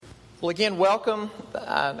Well, again, welcome.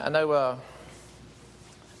 I know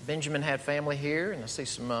Benjamin had family here, and I see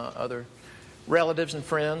some other relatives and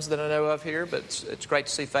friends that I know of here, but it's great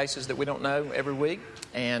to see faces that we don't know every week.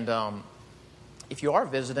 And if you are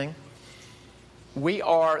visiting, we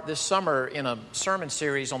are this summer in a sermon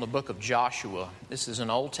series on the book of Joshua. This is an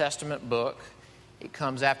Old Testament book. It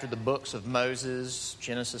comes after the books of Moses,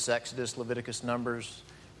 Genesis, Exodus, Leviticus, Numbers,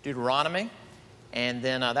 Deuteronomy. And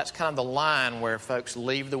then that's kind of the line where folks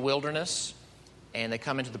leave the wilderness and they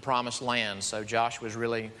come into the promised land. So Joshua is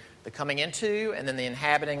really the coming into and then the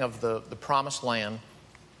inhabiting of the promised land.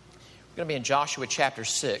 We're going to be in Joshua chapter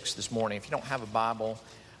 6 this morning. If you don't have a Bible,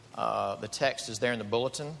 the text is there in the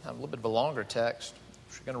bulletin. I have a little bit of a longer text,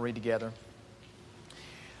 which we're going to read together.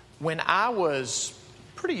 When I was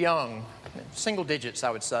pretty young, single digits I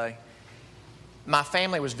would say, my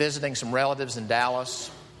family was visiting some relatives in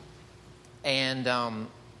Dallas. And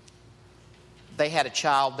they had a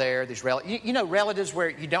child there. These relatives, you know, relatives where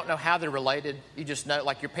you don't know how they're related. You just know,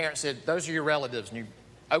 like your parents said, those are your relatives, and you,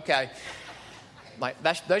 okay, like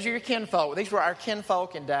those are your kinfolk. These were our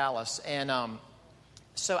kinfolk in Dallas, and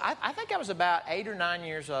so I think I was about 8 or 9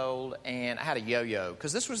 years old, and I had a yo-yo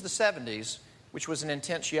because this was the '70s, which was an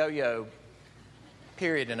intense yo-yo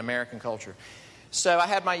period in American culture. So I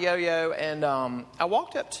had my yo-yo, and I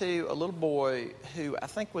walked up to a little boy who I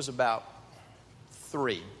think was about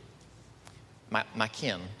 3, my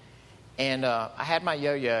kin. And I had my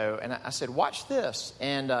yo-yo, and I said, watch this.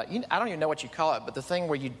 And I don't even know what you call it, but the thing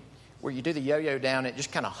where you do the yo-yo down, it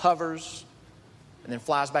just kind of hovers and then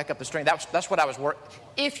flies back up the string. That's what I was working.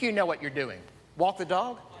 If you know what you're doing. Walk the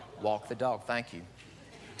dog? Walk the dog. Thank you.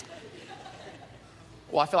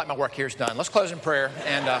 Well, I feel like my work here is done. Let's close in prayer.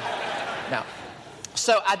 And now,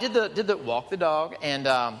 so I did the walk the dog,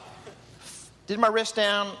 and did my wrist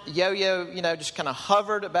down, yo-yo, just kind of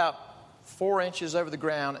hovered about 4 inches over the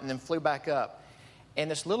ground and then flew back up. And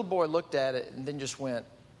this little boy looked at it and then just went,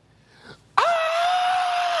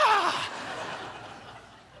 ah!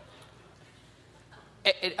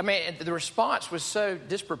 The response was so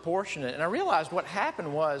disproportionate. And I realized what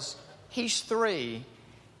happened was he's 3.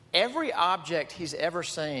 Every object he's ever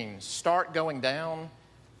seen start going down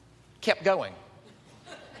kept going.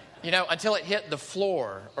 Until it hit the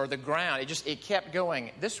floor or the ground. It kept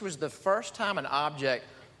going. This was the first time an object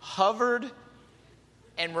hovered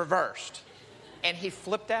and reversed. And he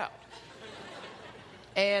flipped out.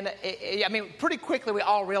 And, pretty quickly we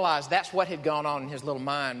all realized that's what had gone on in his little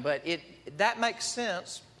mind. But that makes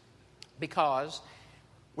sense because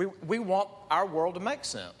we want our world to make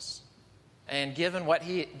sense. And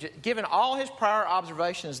given all his prior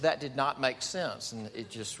observations, that did not make sense. And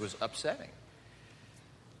it just was upsetting.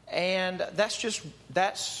 And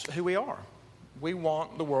that's who we are. We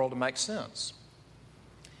want the world to make sense.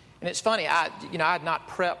 And it's funny, I had not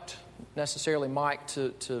prepped necessarily Mike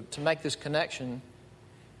to make this connection,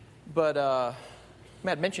 but I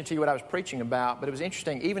had mentioned to you what I was preaching about, but it was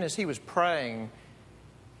interesting, even as he was praying,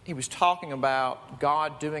 he was talking about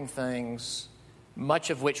God doing things, much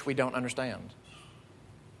of which we don't understand,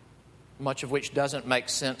 much of which doesn't make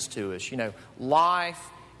sense to us. Life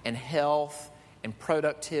and health and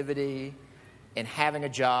productivity and having a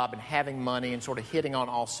job and having money and sort of hitting on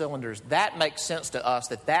all cylinders, that makes sense to us,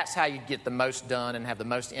 that's how you get the most done and have the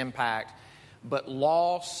most impact. But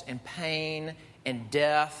loss and pain and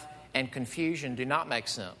death and confusion do not make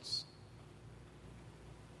sense.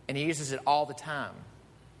 And he uses it all the time.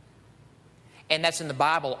 And that's in the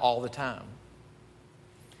Bible all the time.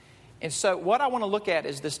 And so what I want to look at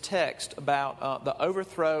is this text about the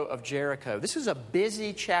overthrow of Jericho. This is a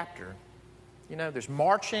busy chapter. There's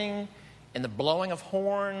marching and the blowing of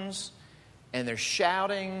horns, and there's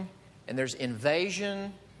shouting, and there's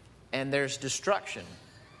invasion, and there's destruction.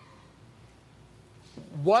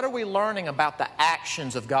 What are we learning about the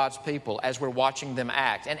actions of God's people as we're watching them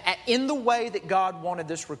act? And in the way that God wanted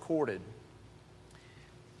this recorded,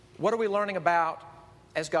 what are we learning about,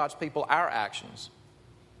 as God's people, our actions?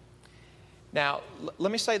 Now,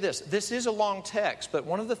 let me say this. This is a long text, but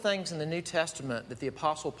one of the things in the New Testament that the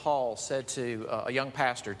Apostle Paul said to a young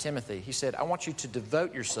pastor, Timothy, he said, I want you to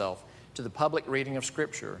devote yourself to the public reading of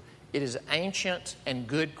Scripture. It is ancient and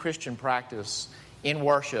good Christian practice in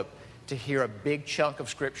worship to hear a big chunk of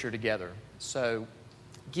Scripture together. So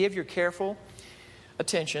give your careful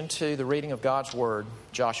attention to the reading of God's Word,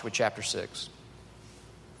 Joshua chapter 6.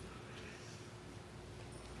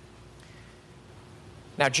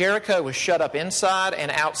 Now Jericho was shut up inside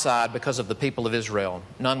and outside because of the people of Israel.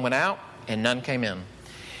 None went out and none came in.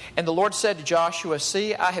 And the Lord said to Joshua,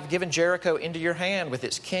 see, I have given Jericho into your hand with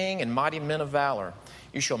its king and mighty men of valor.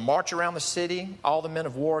 You shall march around the city, all the men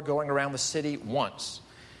of war going around the city once.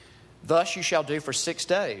 Thus you shall do for 6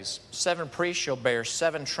 days. 7 priests shall bear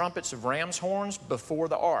 7 trumpets of ram's horns before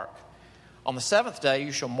the ark. On the 7th day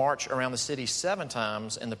you shall march around the city 7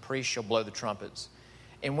 times, and the priests shall blow the trumpets.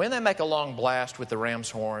 And when they make a long blast with the ram's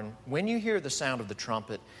horn, when you hear the sound of the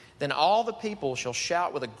trumpet, then all the people shall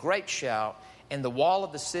shout with a great shout, and the wall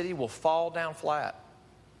of the city will fall down flat.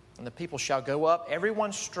 And the people shall go up,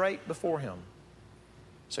 everyone straight before him.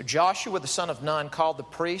 So Joshua the son of Nun called the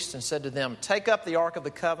priests and said to them, take up the ark of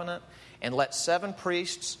the covenant, and let 7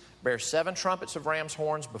 priests bear 7 trumpets of ram's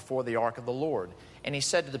horns before the ark of the Lord. And he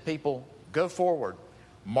said to the people, go forward,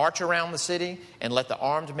 march around the city, and let the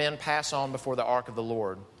armed men pass on before the ark of the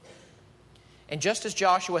Lord. And just as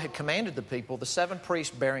Joshua had commanded the people, the 7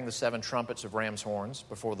 priests bearing the 7 trumpets of ram's horns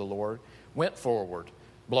before the Lord went forward,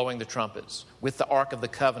 blowing the trumpets, with the ark of the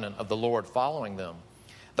covenant of the Lord following them.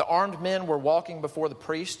 The armed men were walking before the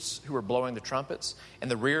priests who were blowing the trumpets, and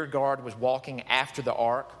the rear guard was walking after the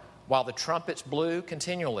ark, while the trumpets blew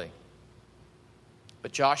continually.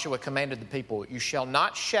 But Joshua commanded the people, you shall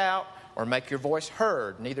not shout or make your voice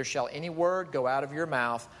heard, neither shall any word go out of your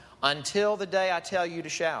mouth until the day I tell you to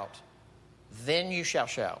shout. Then you shall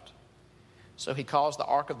shout. So he caused the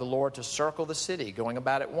ark of the Lord to circle the city, going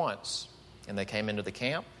about it once. And they came into the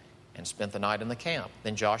camp and spent the night in the camp.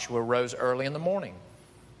 Then Joshua rose early in the morning,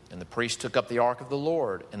 and the priests took up the ark of the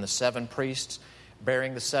Lord, and the 7 priests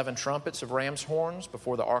bearing the 7 trumpets of ram's horns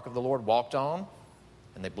before the ark of the Lord walked on,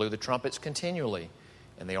 and they blew the trumpets continually.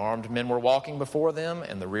 And the armed men were walking before them,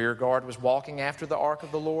 and the rear guard was walking after the ark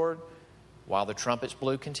of the Lord, while the trumpets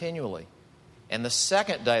blew continually. And the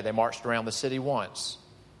 2nd day they marched around the city once,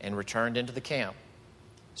 and returned into the camp.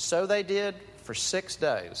 So they did for 6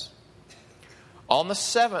 days. On the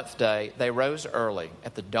 7th day they rose early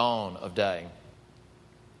at the dawn of day,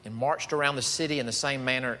 and marched around the city in the same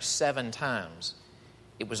manner 7 times.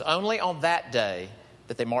 It was only on that day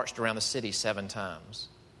that they marched around the city 7 times.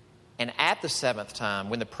 And at the 7th time,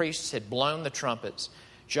 when the priests had blown the trumpets,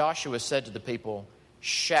 Joshua said to the people,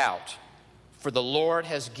 shout, for the Lord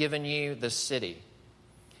has given you the city.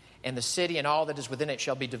 And the city and all that is within it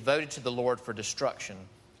shall be devoted to the Lord for destruction.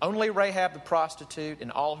 Only Rahab the prostitute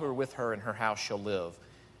and all who are with her in her house shall live,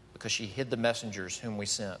 because she hid the messengers whom we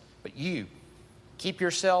sent. But you, keep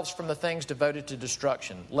yourselves from the things devoted to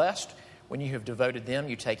destruction, lest when you have devoted them,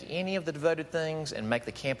 you take any of the devoted things and make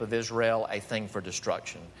the camp of Israel a thing for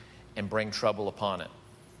destruction, and bring trouble upon it.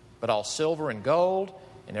 But all silver and gold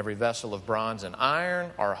and every vessel of bronze and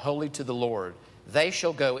iron are holy to the Lord. They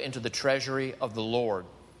shall go into the treasury of the Lord.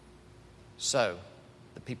 So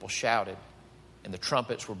the people shouted, and the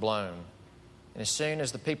trumpets were blown. And as soon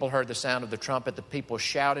as the people heard the sound of the trumpet, the people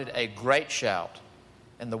shouted a great shout,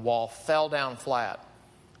 and the wall fell down flat,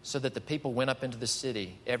 so that the people went up into the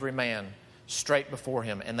city, every man straight before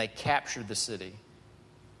him, and they captured the city.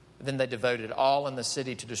 Then they devoted all in the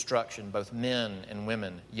city to destruction, both men and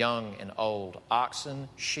women, young and old, oxen,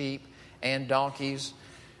 sheep, and donkeys,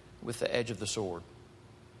 with the edge of the sword.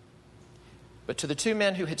 But to the 2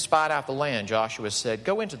 men who had spied out the land, Joshua said,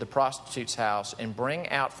 go into the prostitute's house and bring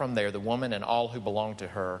out from there the woman and all who belonged to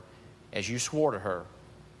her, as you swore to her.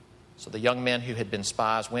 So the young men who had been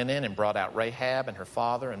spies went in and brought out Rahab and her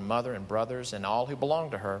father and mother and brothers and all who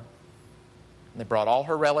belonged to her. And they brought all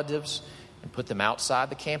her relatives and put them outside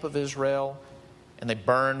the camp of Israel, and they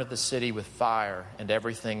burned the city with fire and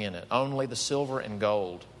everything in it. Only the silver and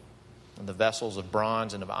gold and the vessels of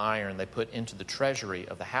bronze and of iron they put into the treasury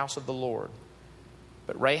of the house of the Lord.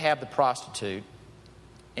 But Rahab the prostitute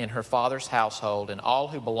and her father's household and all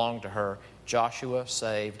who belonged to her, Joshua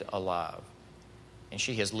saved alive. And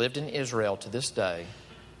she has lived in Israel to this day,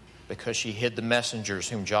 because she hid the messengers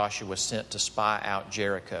whom Joshua sent to spy out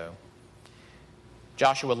Jericho.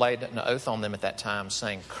 Joshua laid an oath on them at that time,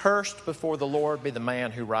 saying, cursed before the Lord be the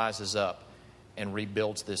man who rises up and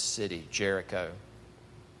rebuilds this city, Jericho.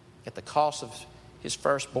 At the cost of his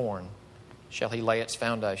firstborn shall he lay its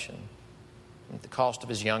foundation, and at the cost of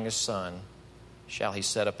his youngest son shall he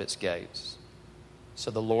set up its gates. So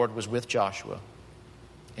the Lord was with Joshua,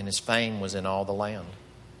 and his fame was in all the land.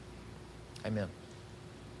 Amen.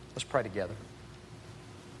 Let's pray together.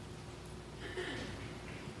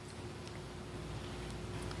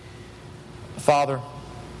 Father,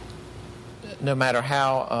 no matter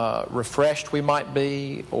how refreshed we might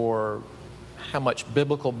be or how much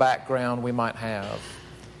biblical background we might have,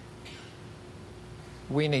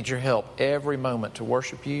 we need your help every moment to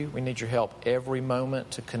worship you. We need your help every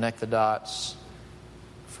moment to connect the dots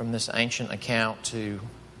from this ancient account to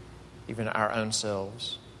even our own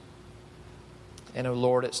selves. And, oh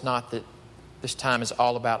Lord, it's not that this time is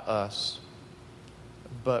all about us,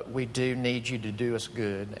 but we do need you to do us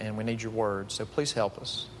good, and we need your word. So please help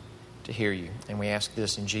us. to hear you. And we ask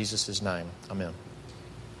this in Jesus' name. Amen.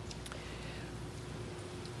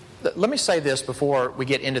 Let me say this before we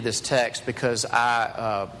get into this text, because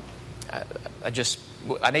I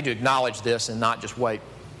need to acknowledge this and not just wait.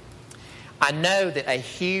 I know that a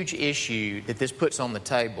huge issue that this puts on the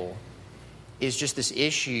table is just this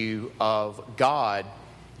issue of God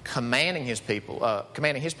commanding His people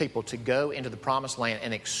to go into the Promised Land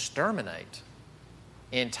and exterminate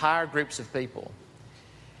entire groups of people.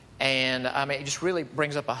 And it just really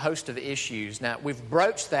brings up a host of issues. Now, we've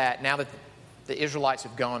broached that now that the Israelites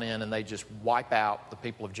have gone in and they just wipe out the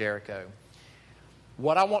people of Jericho.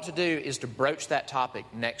 What I want to do is to broach that topic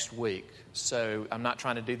next week. So I'm not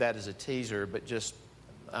trying to do that as a teaser, but just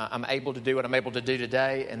I'm able to do what I'm able to do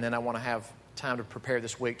today, and then I want to have time to prepare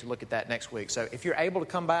this week to look at that next week. So if you're able to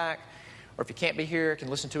come back, or if you can't be here, can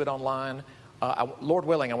listen to it online, Lord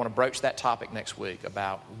willing, I want to broach that topic next week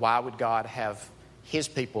about why would God have His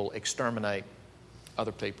people exterminate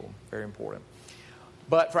other people. Very important.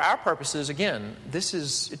 But for our purposes, again,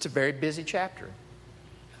 it's a very busy chapter.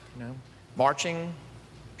 Marching,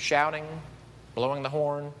 shouting, blowing the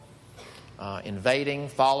horn, invading,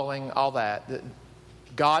 following, all that.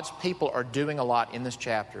 God's people are doing a lot in this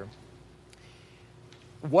chapter.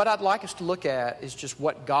 What I'd like us to look at is just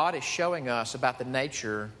what God is showing us about the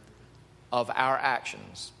nature of our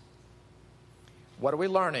actions. What are we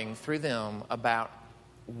learning through them about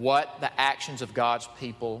what the actions of God's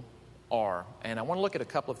people are? And I want to look at a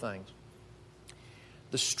couple of things.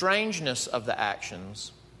 The strangeness of the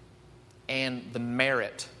actions and the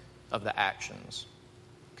merit of the actions.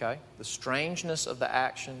 Okay? The strangeness of the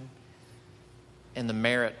action and the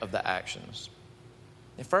merit of the actions.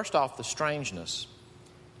 And first off, the strangeness.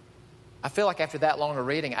 I feel like after that long a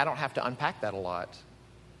reading, I don't have to unpack that a lot.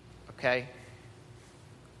 Okay?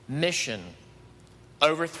 Mission,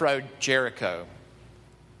 overthrow Jericho.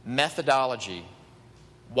 Methodology,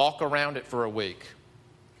 walk around it for a week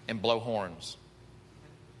and blow horns.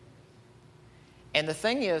 And the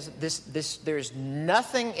thing is, there's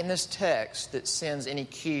nothing in this text that sends any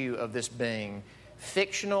cue of this being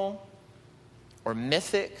fictional or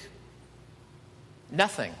mythic.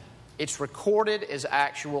 Nothing. It's recorded as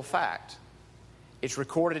actual fact. It's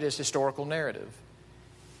recorded as historical narrative.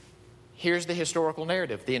 Here's the historical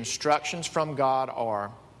narrative. The instructions from God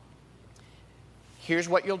are, here's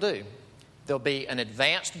what you'll do. There'll be an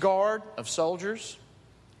advanced guard of soldiers.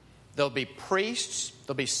 There'll be priests.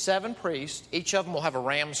 There'll be 7 priests. Each of them will have a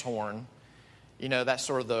ram's horn. That's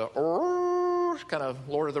sort of the kind of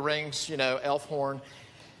Lord of the Rings, elf horn.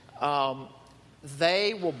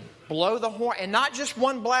 They will blow the horn, and not just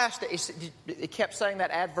one blast. It kept saying that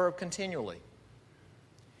adverb continually.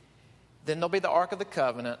 Then there'll be the Ark of the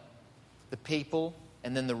Covenant, the people,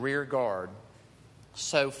 and then the rear guard.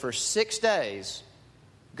 So for 6 days,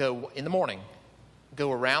 go in the morning,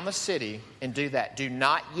 go around the city and do that. Do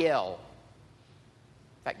not yell.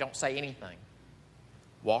 In fact, don't say anything.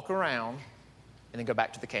 Walk around and then go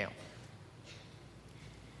back to the camp.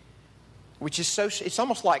 Which is it's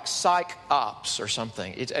almost like psych ops or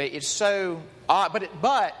something. It's so odd,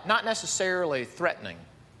 but not necessarily threatening,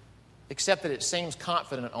 except that it seems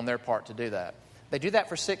confident on their part to do that. They do that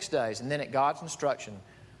for 6 days, and then at God's instruction,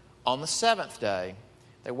 on the 7th day,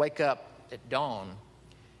 they wake up at dawn.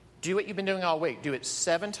 Do what you've been doing all week. Do it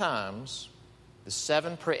 7 times.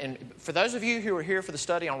 And for those of you who are here for the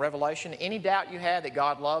study on Revelation, any doubt you had that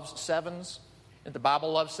God loves 7s, that the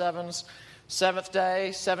Bible loves 7s, 7th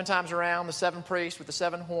day, 7 times around, the 7 priests with the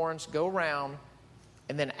 7 horns go around,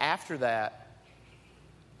 and then after that,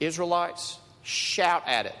 Israelites shout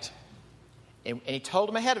at it. And he told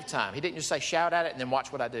them ahead of time. He didn't just say shout at it and then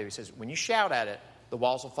watch what I do. He says, when you shout at it, the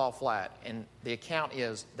walls will fall flat. And the account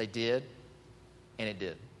is they did, and it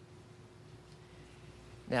did.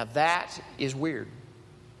 Now that is weird.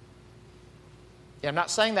 Yeah, I'm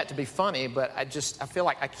not saying that to be funny, but I feel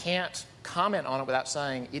like I can't comment on it without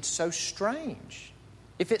saying it's so strange.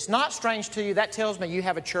 If it's not strange to you, that tells me you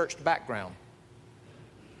have a churched background.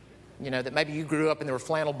 That maybe you grew up and there were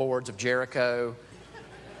flannel boards of Jericho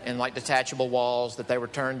and like detachable walls that they were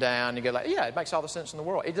turned down. You go like, yeah, it makes all the sense in the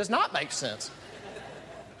world. It does not make sense.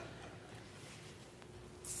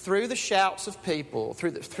 Through the shouts of people,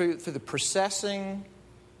 through the processing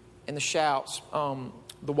and the shouts,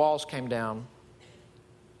 the walls came down.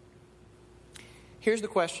 Here's the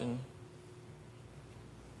question.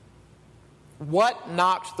 What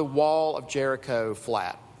knocked the wall of Jericho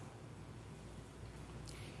flat?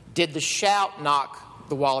 Did the shout knock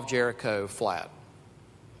the wall of Jericho flat?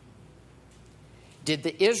 Did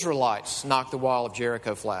the Israelites knock the wall of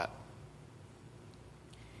Jericho flat?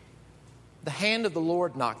 The hand of the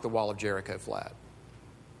Lord knocked the wall of Jericho flat.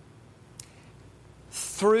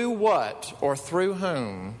 through what or through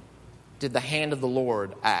whom did the hand of the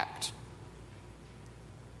Lord act?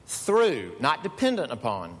 Through, not dependent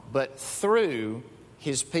upon, but through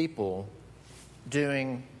his people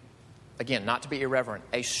doing, again, not to be irreverent,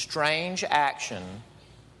 a strange action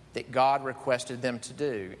that God requested them to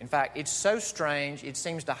do. In fact, it's so strange, it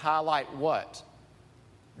seems to highlight what?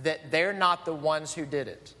 That they're not the ones who did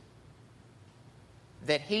it.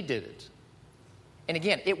 That he did it. And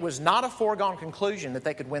again, it was not a foregone conclusion that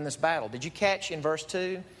they could win this battle. Did you catch in verse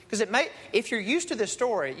 2? Because if you're used to this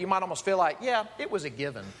story, you might almost feel like, yeah, it was a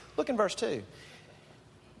given. Look in verse 2.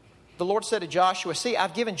 The Lord said to Joshua, see,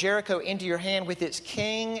 I've given Jericho into your hand with its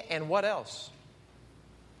king and what else?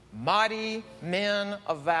 Mighty men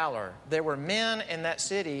of valor. There were men in that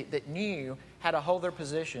city that knew how to hold their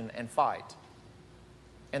position and fight.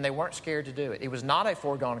 And they weren't scared to do it. It was not a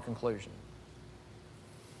foregone conclusion.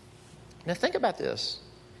 Now think about this.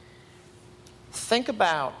 Think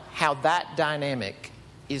about how that dynamic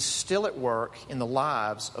is still at work in the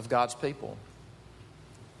lives of God's people.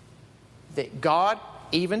 That God,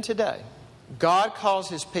 even today, God calls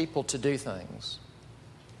his people to do things.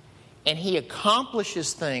 And he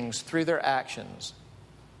accomplishes things through their actions.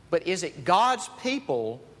 But is it God's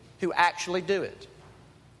people who actually do it?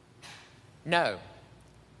 No.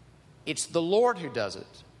 It's the Lord who does it.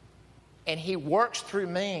 And he works through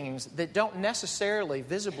means that don't necessarily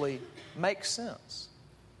visibly make sense.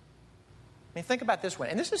 I mean, think about this one.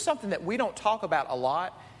 And this is something that we don't talk about a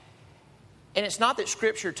lot. And it's not that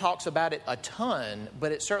Scripture talks about it a ton,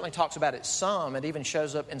 but it certainly talks about it some. It even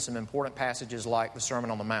shows up in some important passages like the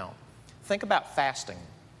Sermon on the Mount. Think about fasting.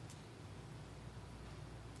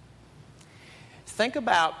 Think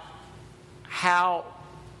about how,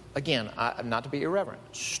 again, not to be irreverent,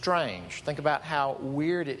 strange. Think about how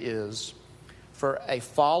weird it is for a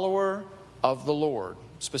follower of the Lord,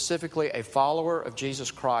 specifically a follower of Jesus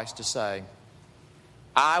Christ, to say,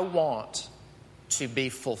 I want to be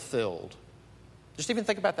fulfilled. Just even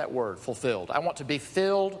think about that word, fulfilled. I want to be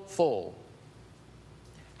filled full.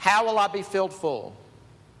 How will I be filled full?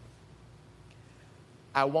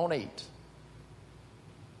 I won't eat.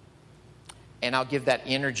 And I'll give that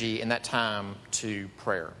energy and that time to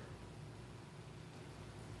prayer.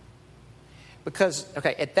 Because,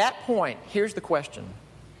 okay, at that point, here's the question.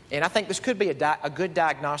 And I think this could be a good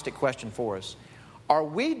diagnostic question for us. Are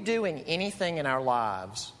we doing anything in our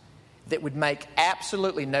lives that would make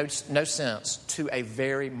absolutely no sense to a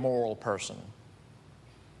very moral person?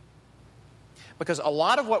 Because a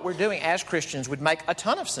lot of what we're doing as Christians would make a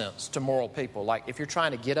ton of sense to moral people. Like if you're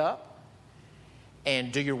trying to get up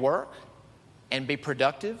and do your work and be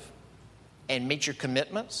productive and meet your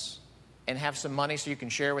commitments and have some money so you can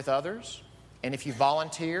share with others, and if you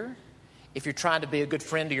volunteer, if you're trying to be a good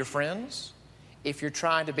friend to your friends, if you're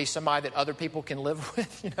trying to be somebody that other people can live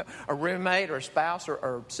with, a roommate or a spouse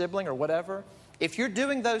or sibling or whatever, if you're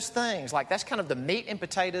doing those things, like that's kind of the meat and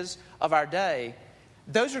potatoes of our day,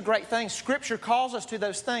 those are great things. Scripture calls us to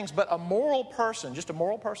those things, but a moral person, just a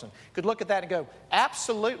moral person, could look at that and go,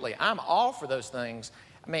 absolutely, I'm all for those things.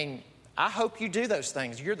 I mean, I hope you do those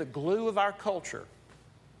things. You're the glue of our culture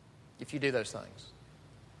if you do those things.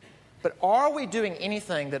 But are we doing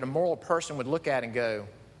anything that a moral person would look at and go,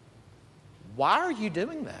 why are you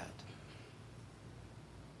doing that?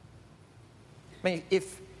 I mean,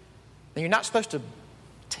 you're not supposed to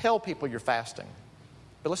tell people you're fasting,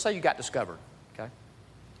 but let's say you got discovered, okay?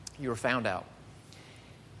 You were found out.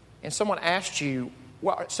 And someone asked you,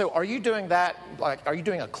 well, so are you doing that, like, are you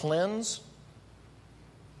doing a cleanse?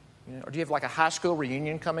 Or do you have like a high school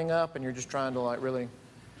reunion coming up and you're just trying to like really...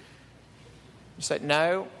 You say,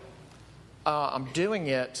 no, I'm doing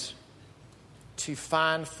it to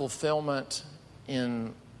find fulfillment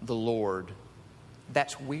in the Lord.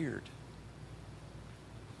 That's weird.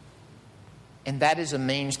 And that is a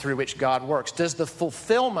means through which God works. Does the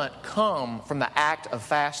fulfillment come from the act of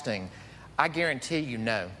fasting? I guarantee you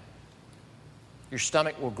no. Your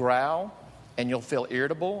stomach will growl and you'll feel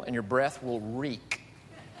irritable and your breath will reek.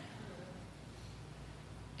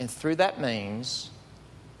 And through that means,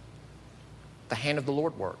 the hand of the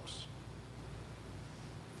Lord works.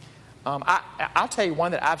 I'll tell you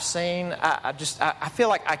one that I've seen. I feel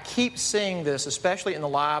like I keep seeing this, especially in the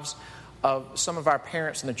lives of some of our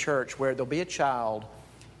parents in the church, where there'll be a child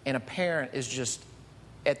and a parent is just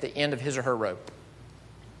at the end of his or her rope,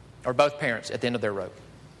 or both parents at the end of their rope,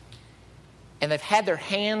 and they've had their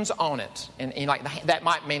hands on it, and like that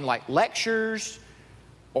might mean like lectures,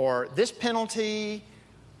 or this penalty,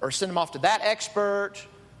 or send them off to that expert,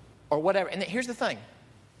 or whatever. And here's the thing: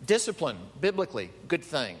 discipline, biblically, good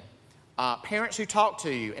thing. Parents who talk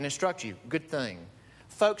to you and instruct you, good thing.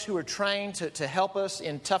 folks who are trained to help us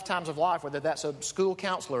in tough times of life, whether that's a school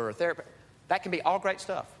counselor or a therapist. That can be all great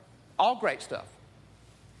stuff. All great stuff.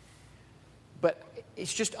 But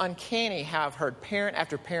it's just uncanny how I've heard parent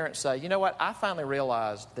after parent say, you know what, I finally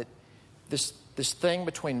realized that this thing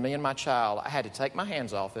between me and my child, I had to take my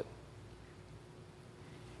hands off it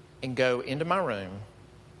and go into my room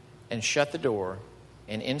and shut the door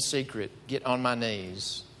and in secret get on my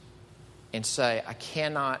knees and say, I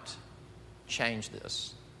cannot change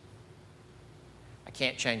this. I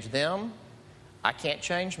can't change them. I can't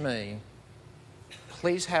change me.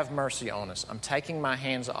 Please have mercy on us. I'm taking my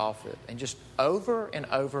hands off it. And just over and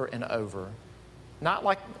over and over.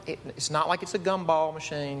 It's not like it's a gumball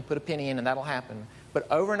machine, put a penny in and that'll happen.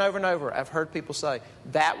 But over and over and over, I've heard people say,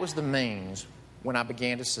 that was the means when I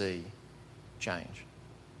began to see change.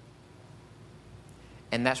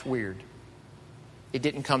 And that's weird. It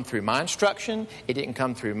didn't come through my instruction. It didn't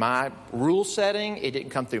come through my rule setting. It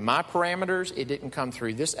didn't come through my parameters. It didn't come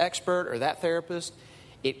through this expert or that therapist.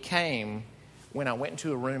 It came when I went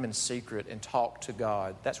into a room in secret and talked to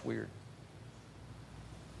God. That's weird.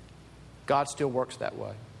 God still works that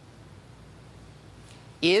way.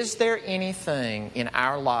 Is there anything in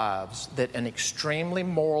our lives that an extremely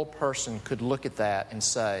moral person could look at that and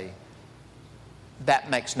say, that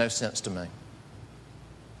makes no sense to me?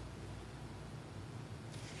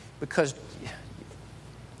 Because,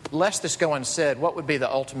 lest this go unsaid, what would be the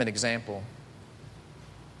ultimate example?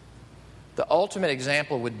 The ultimate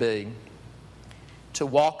example would be to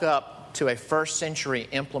walk up to a first century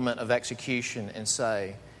implement of execution and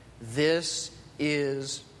say, this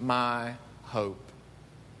is my hope.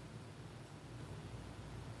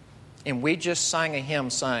 And we just sang a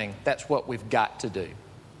hymn saying, that's what we've got to do.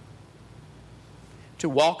 To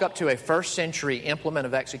walk up to a first century implement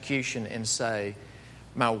of execution and say,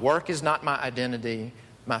 my work is not my identity.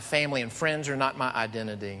 My family and friends are not my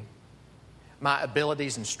identity. My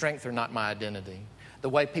abilities and strength are not my identity. The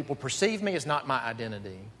way people perceive me is not my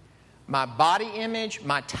identity. My body image,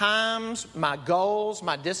 my times, my goals,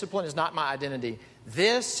 my discipline is not my identity.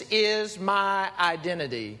 This is my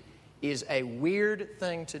identity is a weird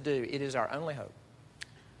thing to do. It is our only hope.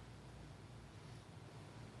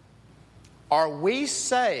 Are we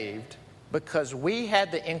saved because we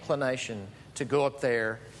had the inclination to go up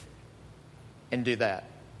there and do that?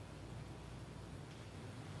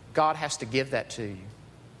 God has to give that to you.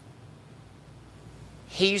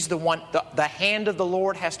 He's the one, the hand of the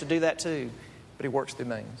Lord has to do that too, but He works through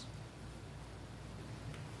means.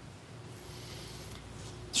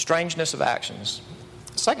 Strangeness of actions.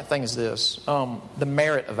 The second thing is this, the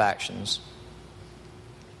merit of actions.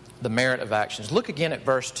 The merit of actions. Look again at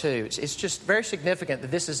verse 2. It's just very significant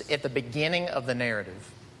that this is at the beginning of the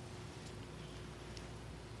narrative.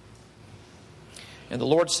 And the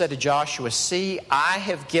Lord said to Joshua, see, I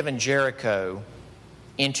have given Jericho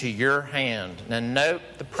into your hand. Now note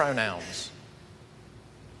the pronouns.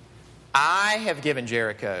 I have given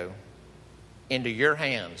Jericho into your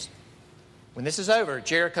hands. When this is over,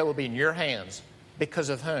 Jericho will be in your hands. Because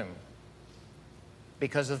of whom?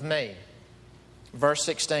 Because of me. Verse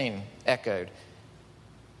 16 echoed.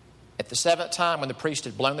 At the seventh time when the priest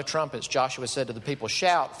had blown the trumpets, Joshua said to the people,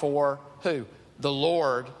 shout for who? The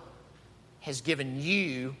Lord has given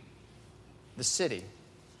you the city.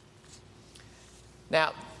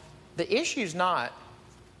 Now, the issue is not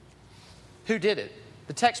who did it.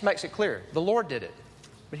 The text makes it clear. The Lord did it.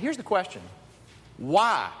 But here's the question.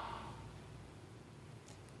 Why?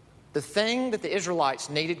 The thing that the Israelites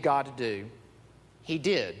needed God to do, He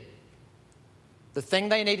did. The thing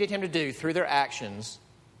they needed Him to do through their actions,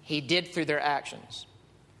 He did through their actions.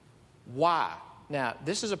 Why? Now,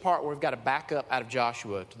 this is a part where we've got to back up out of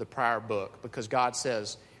Joshua to the prior book, because God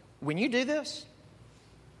says, when you do this,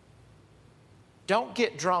 don't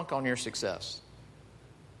get drunk on your success,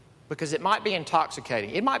 because it might be intoxicating.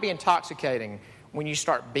 It might be intoxicating when you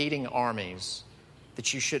start beating armies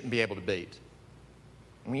that you shouldn't be able to beat.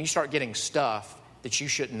 When you start getting stuff that you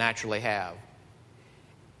shouldn't naturally have.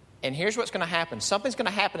 And here's what's going to happen. Something's going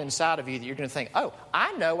to happen inside of you that you're going to think, oh,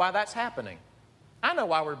 I know why that's happening. I know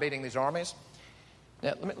why we're beating these armies.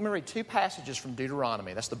 Now, let me read two passages from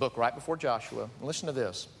Deuteronomy. That's the book right before Joshua. And listen to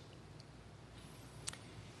this.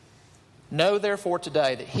 Know therefore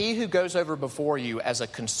today that He who goes over before you as a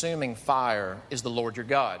consuming fire is the Lord your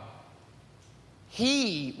God.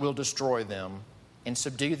 He will destroy them and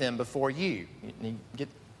subdue them before you.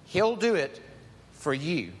 He'll do it for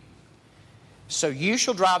you. So you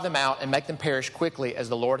shall drive them out and make them perish quickly as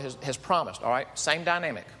the Lord has promised. All right, same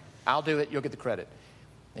dynamic. I'll do it, you'll get the credit.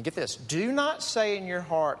 And get this, do not say in your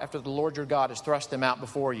heart after the Lord your God has thrust them out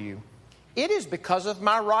before you, It is because of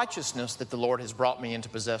my righteousness that the Lord has brought me in to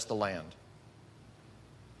possess the land.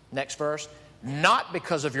 Next verse. Not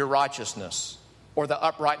because of your righteousness or the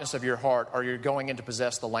uprightness of your heart are you going in to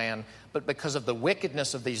possess the land, but because of the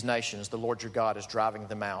wickedness of these nations, the Lord your God is driving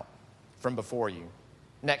them out from before you.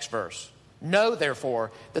 Next verse. Know,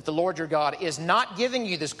 therefore, that the Lord your God is not giving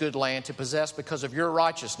you this good land to possess because of your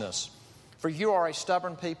righteousness, for you are a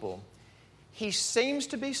stubborn people. He seems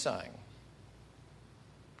to be saying,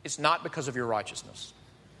 it's not because of your righteousness.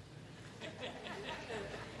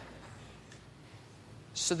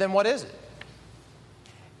 So then what is it?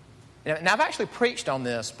 Now, I've actually preached on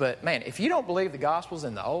this, but man, if you don't believe the gospel's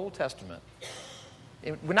in the Old Testament,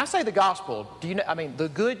 when I say the gospel, do you know, I mean the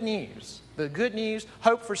good news,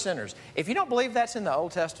 hope for sinners. If you don't believe that's in the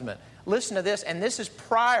Old Testament, listen to this, and this is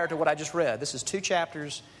prior to what I just read. This is 2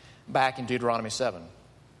 chapters back in Deuteronomy 7.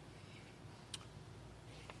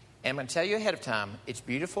 And I'm going to tell you ahead of time, it's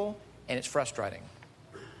beautiful and it's frustrating.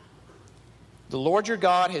 The Lord your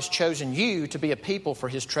God has chosen you to be a people for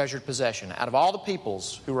his treasured possession out of all the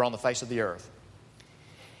peoples who were on the face of the earth.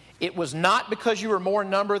 It was not because you were more in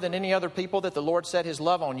number than any other people that the Lord set his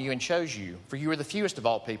love on you and chose you, for you are the fewest of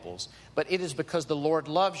all peoples, but it is because the Lord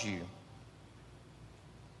loves you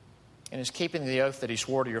and is keeping the oath that he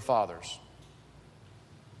swore to your fathers.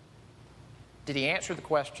 Did he answer the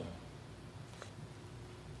question?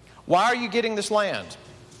 Why are you getting this land?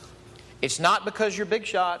 It's not because you're big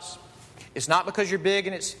shots. It's not because you're big,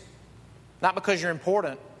 and it's not because you're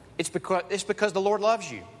important. It's because the Lord loves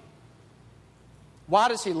you. Why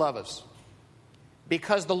does he love us?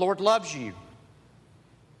 Because the Lord loves you.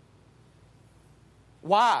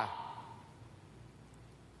 Why?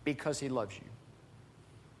 Because he loves you.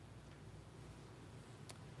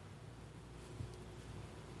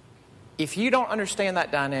 If you don't understand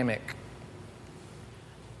that dynamic,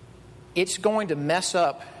 it's going to mess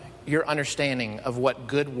up your understanding of what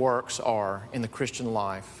good works are in the Christian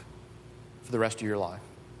life for the rest of your life.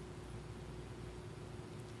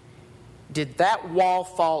 Did that wall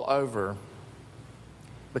fall over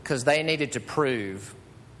because they needed to prove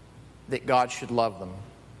that God should love them?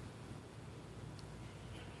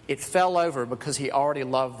 It fell over because he already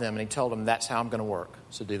loved them and he told them, that's how I'm going to work,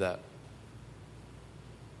 so do that.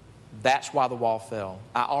 That's why the wall fell.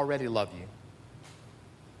 I already love you.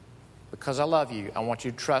 Because I love you, I want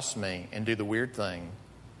you to trust me and do the weird thing.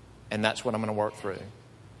 And that's what I'm going to work through.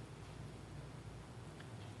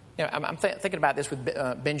 You know, I'm thinking about this with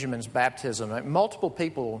Benjamin's baptism. Multiple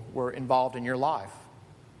people were involved in your life.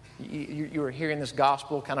 You were hearing this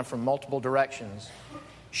gospel kind of from multiple directions.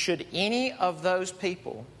 Should any of those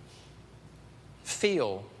people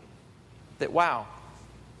feel that, wow,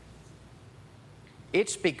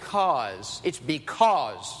 it's because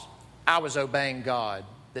I was obeying God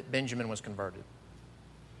that Benjamin was converted.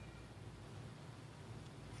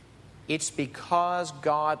 It's because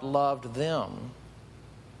God loved them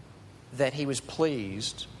that he was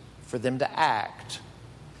pleased for them to act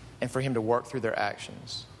and for him to work through their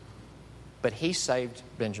actions. But he saved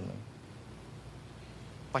Benjamin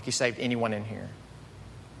like he saved anyone in here.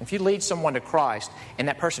 If you lead someone to Christ and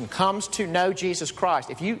that person comes to know Jesus Christ,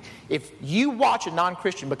 if you watch a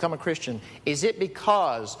non-Christian become a Christian, is it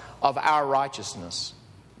because of our righteousness?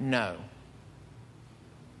 No.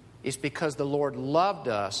 It's because the Lord loved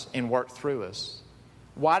us and worked through us.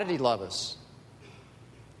 Why did he love us?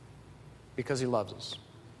 Because he loves us.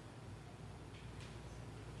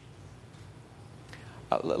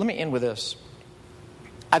 Let me end with this.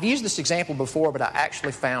 I've used this example before, but I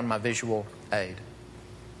actually found my visual aid.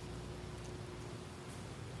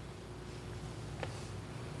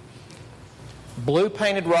 Blue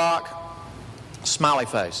painted rock, smiley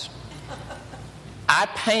face. I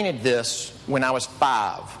painted this when I was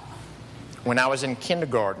 5, when I was in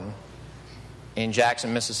kindergarten in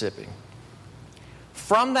Jackson, Mississippi.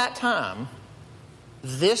 From that time,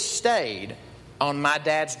 this stayed on my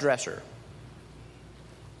dad's dresser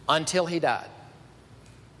until he died.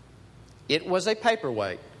 It was a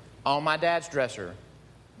paperweight on my dad's dresser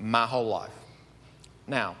my whole life.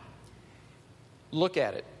 Now, look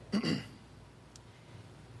at it.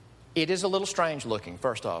 It is a little strange looking,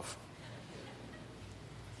 first off.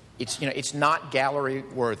 It's not gallery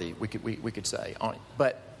worthy, we could say.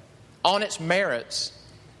 But on its merits,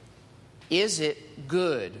 is it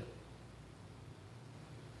good?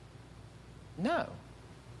 No.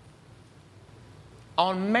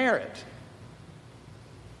 On merit,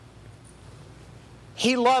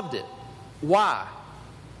 he loved it. Why?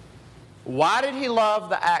 Why did he love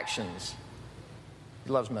the actions?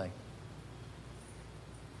 He loves me.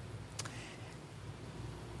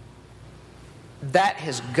 That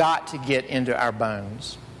has got to get into our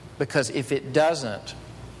bones. Because if it doesn't,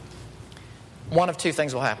 one of two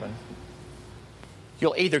things will happen.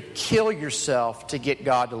 You'll either kill yourself to get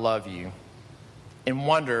God to love you and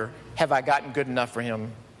wonder, have I gotten good enough for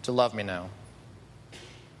Him to love me now?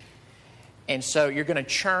 And so you're going to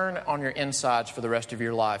churn on your insides for the rest of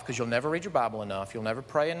your life because you'll never read your Bible enough. You'll never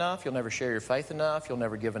pray enough. You'll never share your faith enough. You'll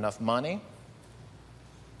never give enough money.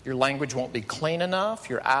 Your language won't be clean enough.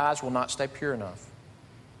 Your eyes will not stay pure enough.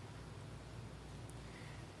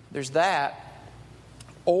 There's that.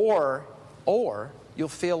 Or you'll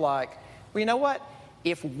feel like, well, you know what?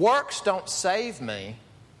 If works don't save me,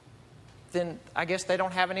 then I guess they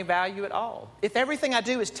don't have any value at all. If everything I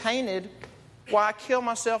do is tainted, why I kill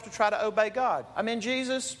myself to try to obey God? I'm in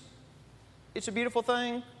Jesus. It's a beautiful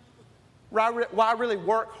thing. Why I really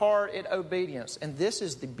work hard at obedience. And this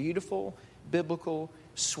is the beautiful, biblical,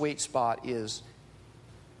 sweet spot is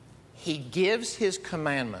He gives His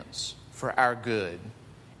commandments for our good.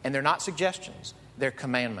 And they're not suggestions. They're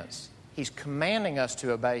commandments. He's commanding us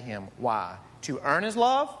to obey Him. Why? To earn His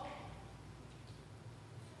love?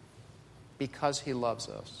 Because He loves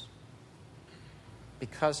us.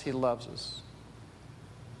 Because He loves us.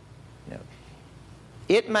 You know,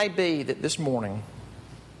 it may be that this morning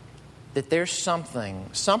that there's something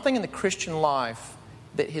in the Christian life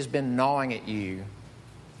that has been gnawing at you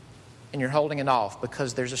and you're holding it off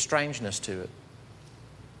because there's a strangeness to it.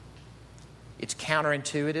 It's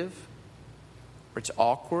counterintuitive, or it's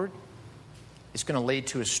awkward. It's going to lead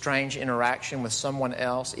to a strange interaction with someone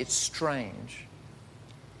else. It's strange.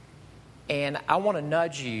 And I want to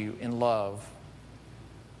nudge you in love.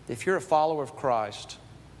 If you're a follower of Christ,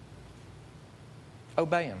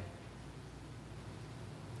 obey Him.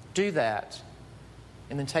 Do that,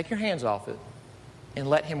 and then take your hands off it and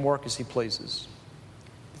let Him work as He pleases.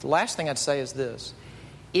 The last thing I'd say is this.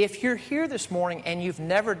 If you're here this morning and you've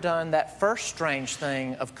never done that first strange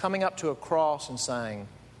thing of coming up to a cross and saying,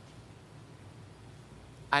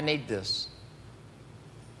 I need this.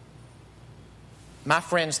 My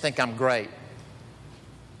friends think I'm great.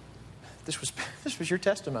 This was your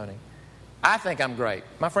testimony. I think I'm great.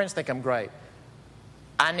 My friends think I'm great.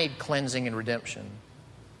 I need cleansing and redemption.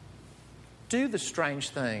 Do the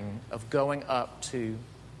strange thing of going up to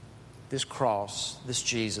this cross, this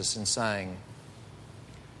Jesus, and saying,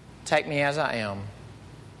 take me as I am,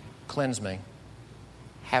 cleanse me,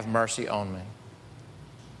 have mercy on me.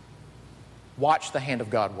 Watch the hand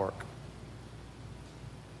of God work.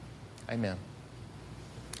 Amen.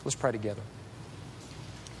 Let's pray together.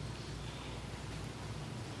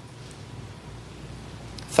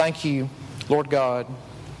 Thank you, Lord God,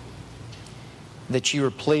 that you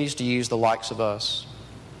are pleased to use the likes of us.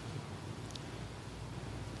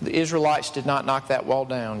 The Israelites did not knock that wall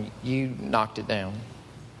down. You knocked it down.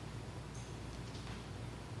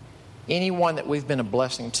 Anyone that we've been a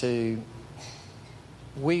blessing to,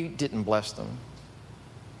 we didn't bless them.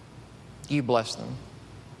 You blessed them.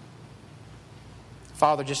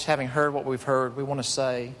 Father, just having heard what we've heard, we want to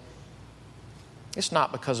say, it's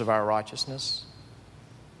not because of our righteousness.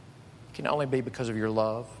 It can only be because of your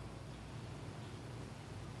love.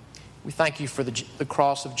 We thank you for the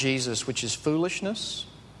cross of Jesus, which is foolishness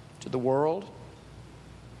to the world,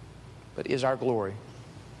 but is our glory.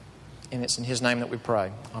 And it's in His name that we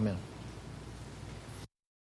pray. Amen.